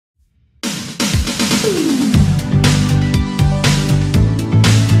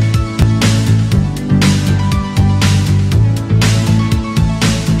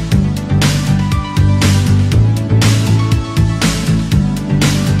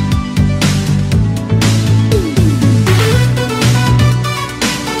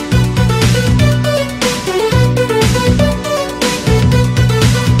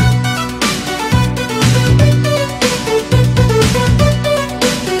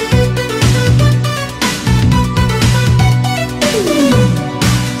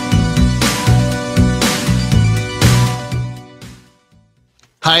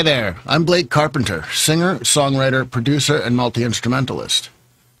Hi there, I'm Blake Carpenter, singer, songwriter, producer, and multi-instrumentalist.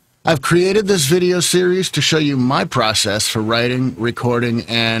 I've created this video series to show you my process for writing, recording,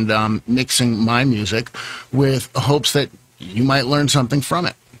 and mixing my music with hopes that you might learn something from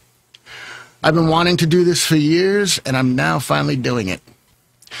it. I've been wanting to do this for years, and I'm now finally doing it.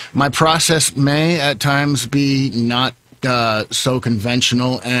 My process may at times be not so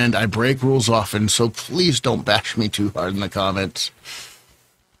conventional, and I break rules often, so please don't bash me too hard in the comments.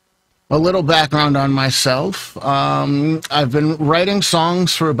 A little background on myself. I've been writing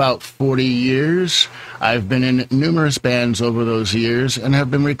songs for about 40 years. I've been in numerous bands over those years and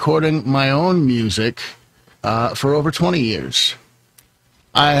have been recording my own music for over 20 years.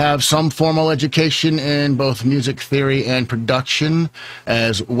 I have some formal education in both music theory and production,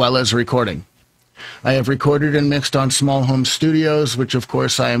 as well as recording. I have recorded and mixed on small home studios, which of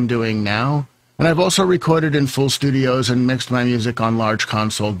course I am doing now. And I've also recorded in full studios and mixed my music on large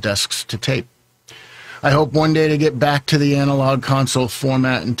console desks to tape. I hope one day to get back to the analog console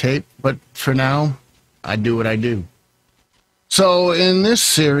format and tape, but for now, I do what I do. So in this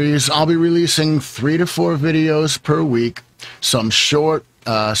series, I'll be releasing 3 to 4 videos per week, some short,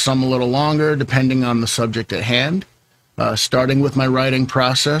 some a little longer, depending on the subject at hand, starting with my writing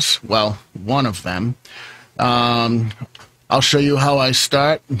process, well, one of them. I'll show you how I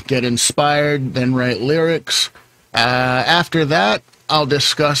start, get inspired, then write lyrics. After that, I'll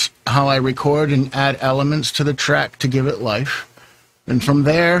discuss how I record and add elements to the track to give it life. And from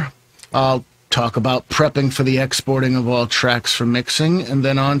there, I'll talk about prepping for the exporting of all tracks for mixing, and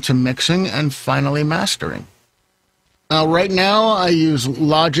then on to mixing and finally mastering. Now, right now, I use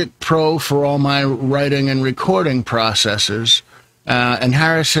Logic Pro for all my writing and recording processes, and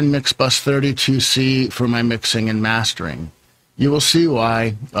Harrison Mixbus 32C for my mixing and mastering. You will see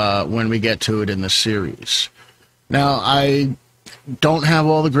why when we get to it in the series. Now, I don't have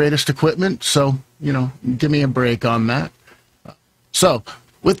all the greatest equipment, so, give me a break on that. So,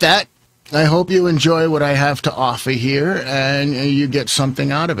 with that, I hope you enjoy what I have to offer here and you get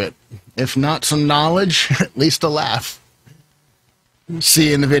something out of it. If not some knowledge, at least a laugh. See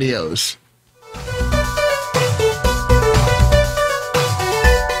you in the videos.